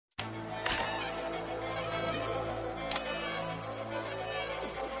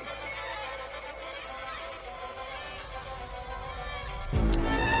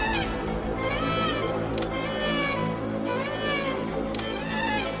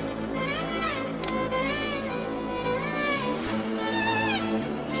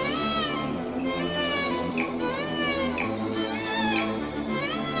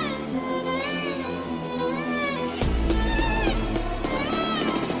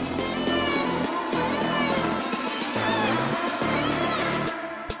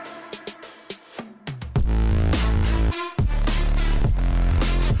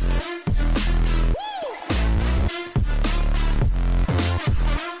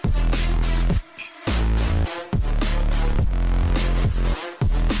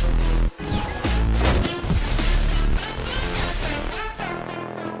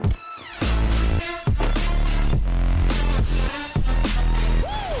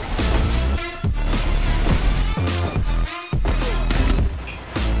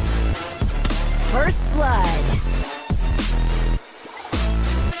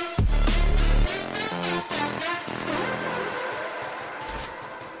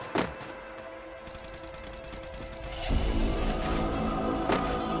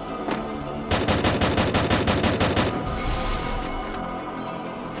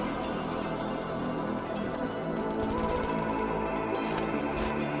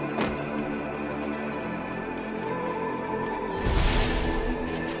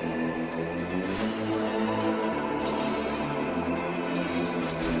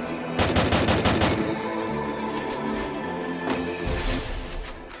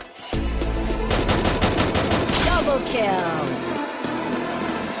Double kill.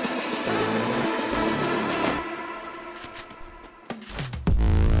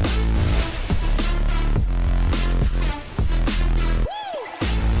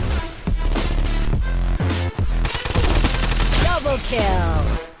 Double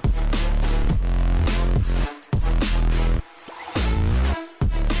kill.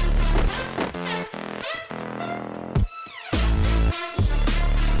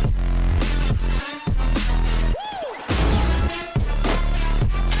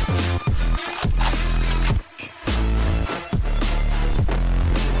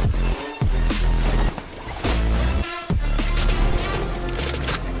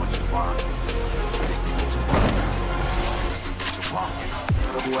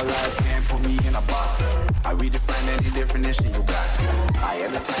 You alive, can't put me in a box. I redefine any definition you got. I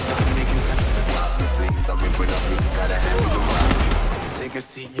am the kind of making sense of the top. The flames I rip it up, you just gotta hand me the rock. Take a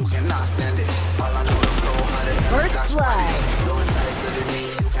seat, you cannot stand it. All I know the flow harder than First blood. Don't entice to me,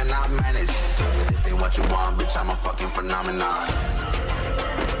 you cannot manage. This ain't what you want, bitch, I'm a fucking phenomenon.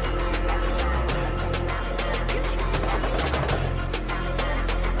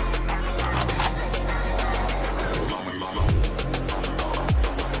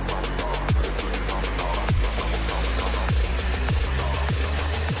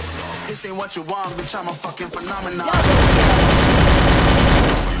 This ain't what you want, bitch, I'm a fucking phenomenon.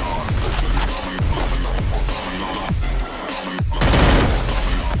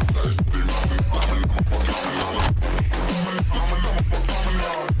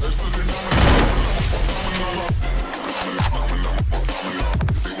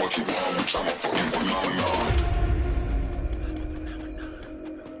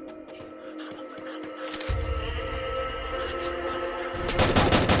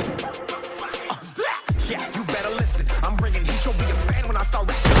 Yeah, you better listen. I'm bringing heat, you'll be a fan when I start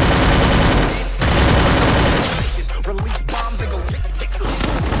rapping. Release bombs and go tick tick.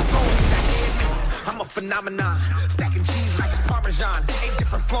 I'm a phenomenon. Stacking cheese like it's Parmesan. 8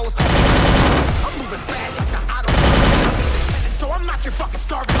 different flows. I'm moving fast like the auto. I'm independent, so I'm not your fucking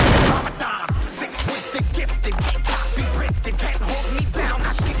starving Ramadan. Sick, twisted, gifted, can't copy, printed, can't hold me down.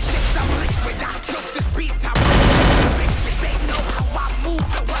 I shake shit, I'm liquid. I killed this beat. I'm convicted. They know how I move.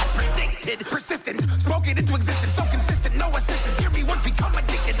 It was predicted. Persistent, spoke it into existence. So consistent, no assistance. Hear me once, become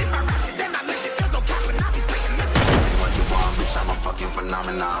addicted. If I rap it, then I live it. There's no cap, and I be breaking this. This ain't what you want, bitch, I'm a fucking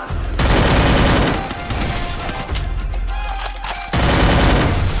phenomenon.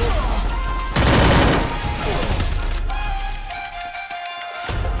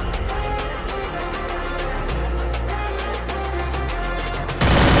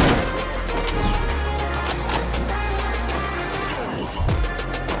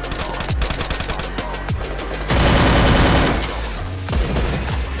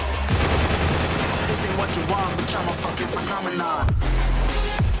 Bitch, I'm a fucking phenomenon.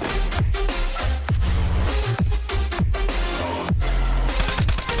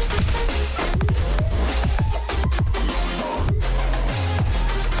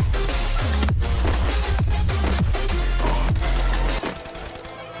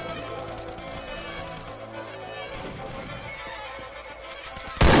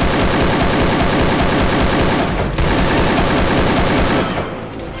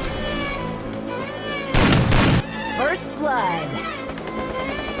 First blood.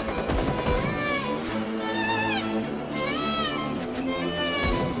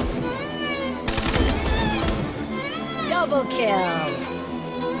 Double kill.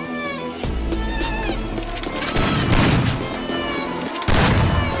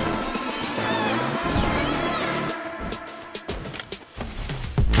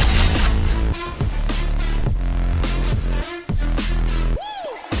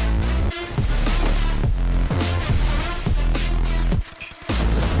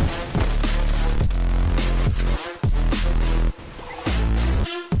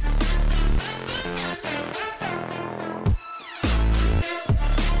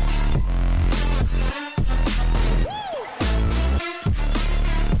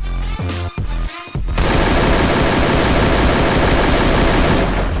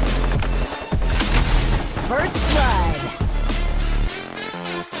 First blood.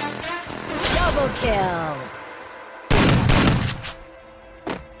 Double kill.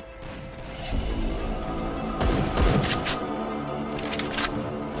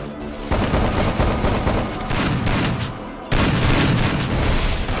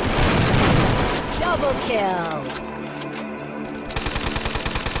 Double kill.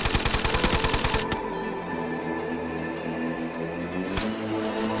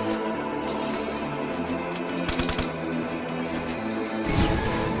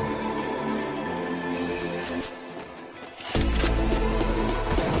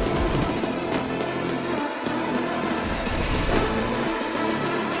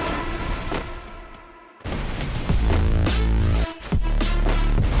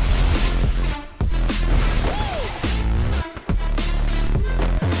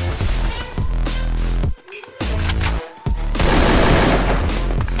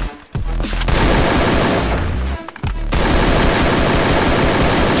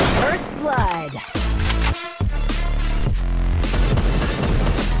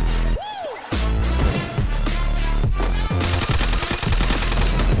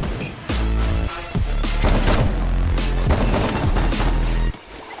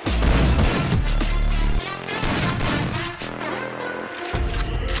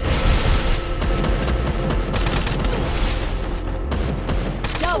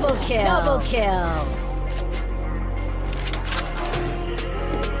 kill.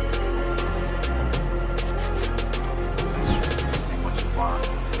 This ain't what you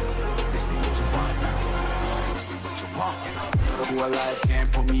want. This ain't what you want now. This ain't what you want. Who alive can't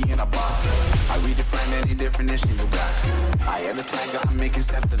put me in a box. I redefine any definition you got. I am the tiger, I'm making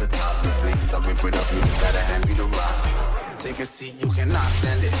steps to the top. The flames, I rip it up, you just gotta hand me the rock. Take a seat, you cannot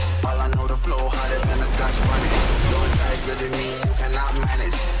stand it. All I know, the flow harder than a Scotch bonnet. Don't try studying me, you cannot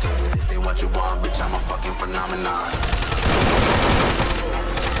manage. This ain't what you want, bitch, I'm a fucking phenomenon.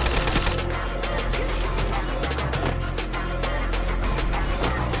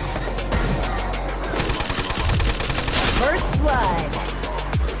 First blood.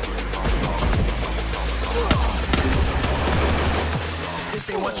 This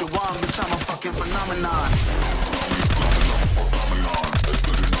ain't what you want, bitch, I'm a fucking phenomenon.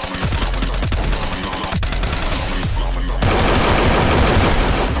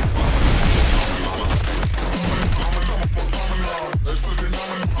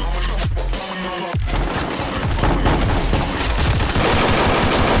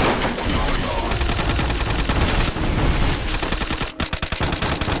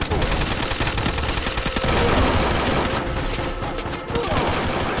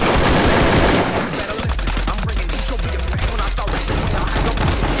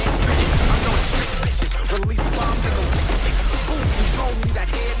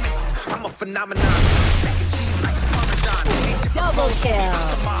 Phenomenon, stacking cheese like it's Parmesan. Double kill.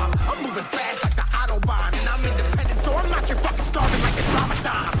 I'm moving fast like the Autobahn, and I'm independent, so I'm not your fucking starving like it's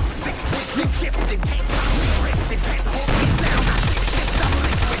Ramadan. Sick, twisted, gifted, can't copy me, ripped, can't hold me down. I think shit, I'm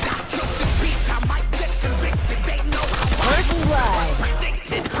liquid. I killed this beat, I might get convicted. They know how First blood.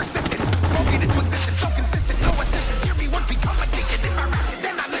 predicted. Persistence, spoken into existence, so consistent, no assistance. Hear me once, become addicted. If I rap it,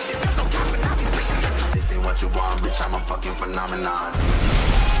 then I live it. There's no capping, I'll be breaking this. This ain't what you want, bitch, I'm a fucking phenomenon.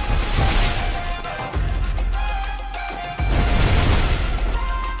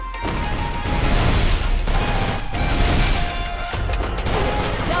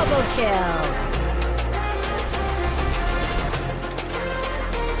 Double kill.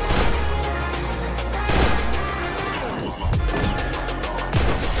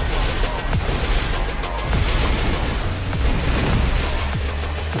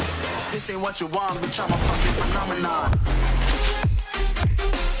 This ain't what you want, bitch, I'm a fucking phenomenon.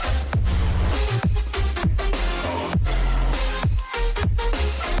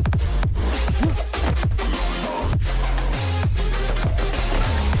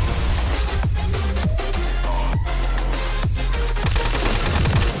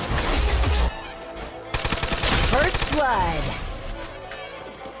 First blood.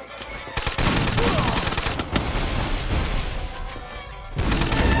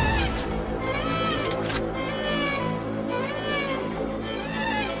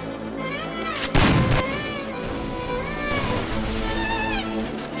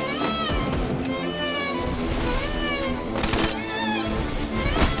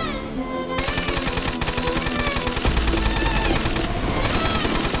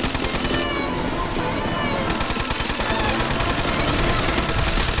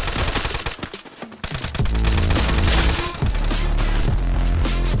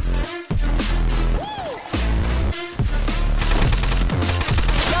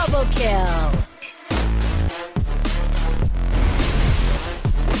 Double kill.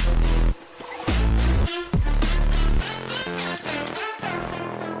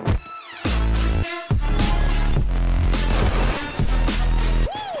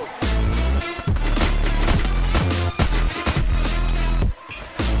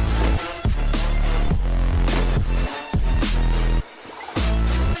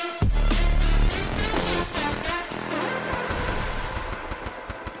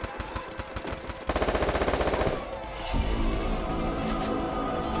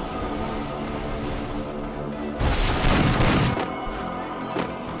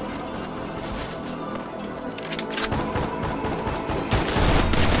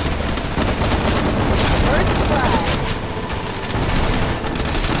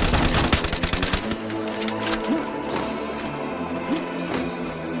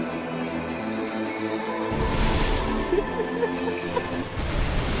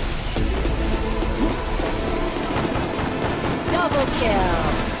 Double kill.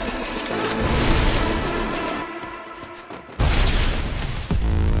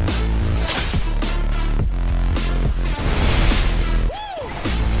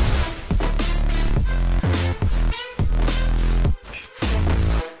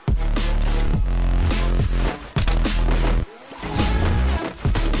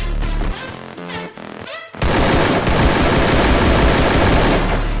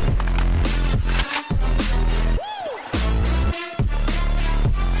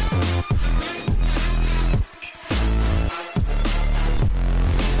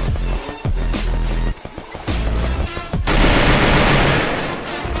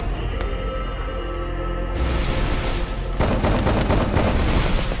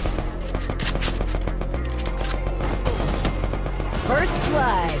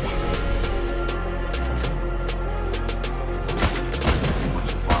 blood.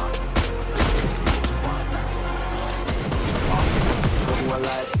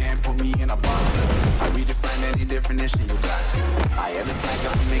 Alive can't put me in a box. I redefine any definition you got. I am the plan,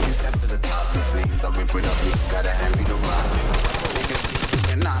 got me making steps to the top. The flames are ripping up, you just gotta hand me the rock. They can see you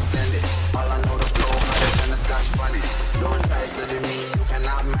cannot stand it. All I know the flow harder than a scotch bonnet. Don't try study me, you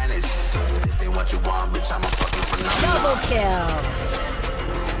cannot manage. This ain't what you want, bitch, I'm a fucking phenomenon. Double kill.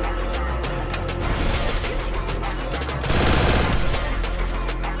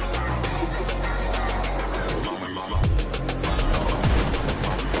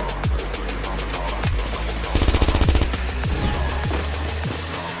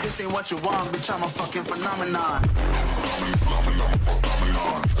 What you want, bitch, I'm a fucking phenomenon.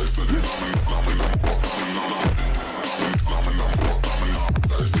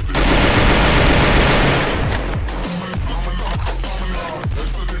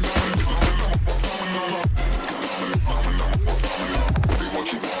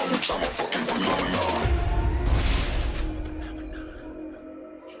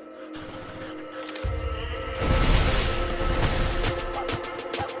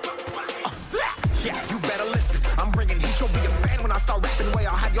 Yeah, you better listen. I'm bringing heat, you'll be a fan when I start rapping. Way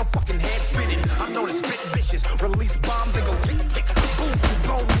I'll have your fucking head spinning. I'm known as spit vicious. Release bombs and go tick tick. Boom, you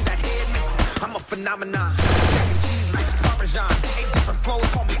blow me that head missing. I'm a phenomenon. Stacking cheese like Parmesan. 8 different flows,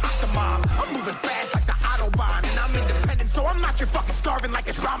 call me Octomom. I'm moving fast like the Autobahn, and I'm independent, so I'm not your fucking starving like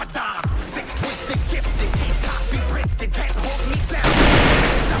it's Ramadan. Sick, twisted, gifted, can't copy, printed, can't hold me down.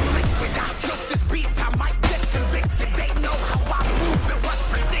 I'm liquid, I killed this beat, I might get convicted. They know how I move, it was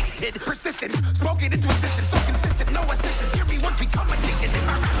predicted. Persistent, spoke it into existence, so consistent, no assistance. Hear me once, become addicted. If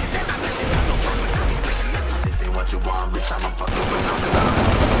I rap it, then I let it. I don't promise I'll be breaking this. This ain't what you want, bitch, I'm a fucking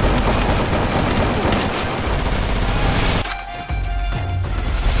phenomenon.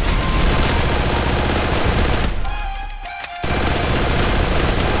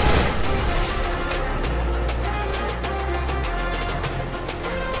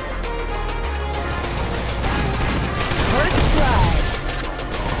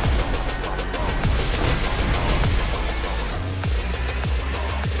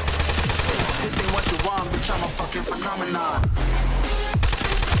 I'm a fucking phenomenon.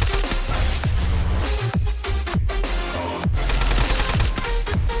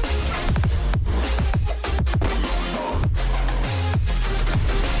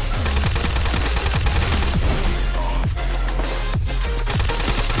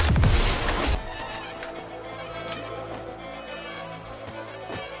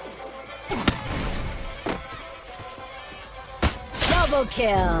 Double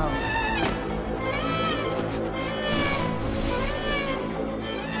kill.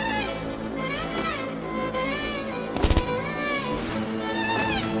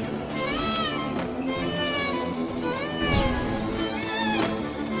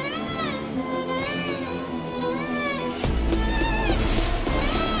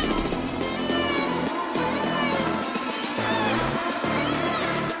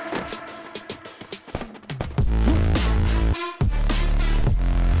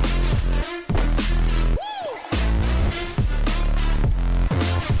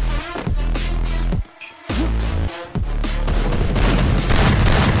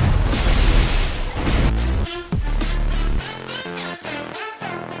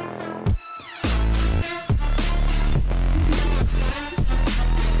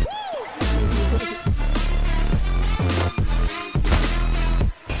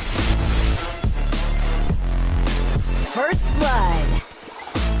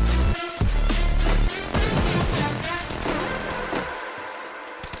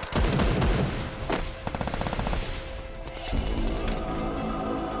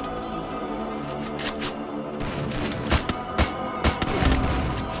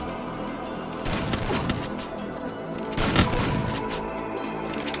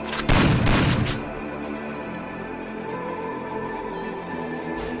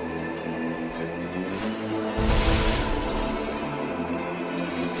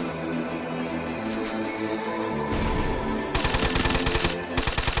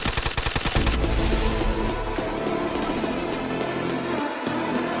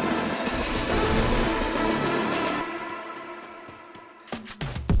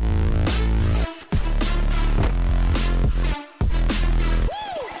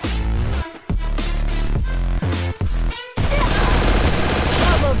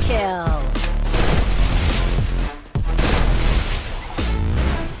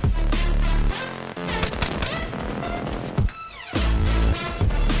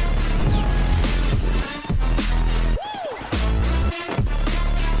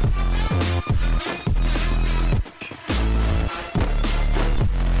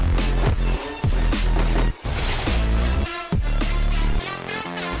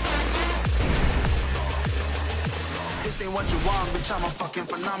 This ain't what you want, bitch, I'm a fucking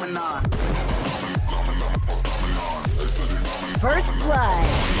phenomenon. First blood.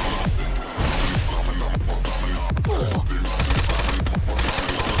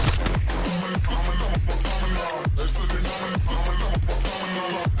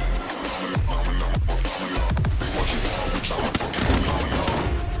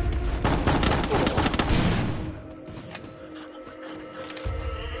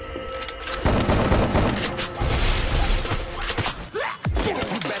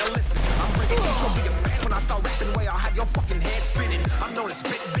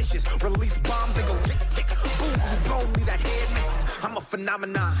 Release bombs and go tick tick. Boom, you blow me that head missing. I'm a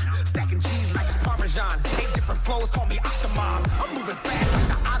phenomenon, stacking cheese like it's Parmesan. 8 different flows, call me Octomom. I'm moving fast like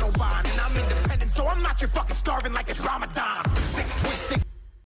the Autobahn, and I'm independent, so I'm not your fucking starving like it's Ramadan.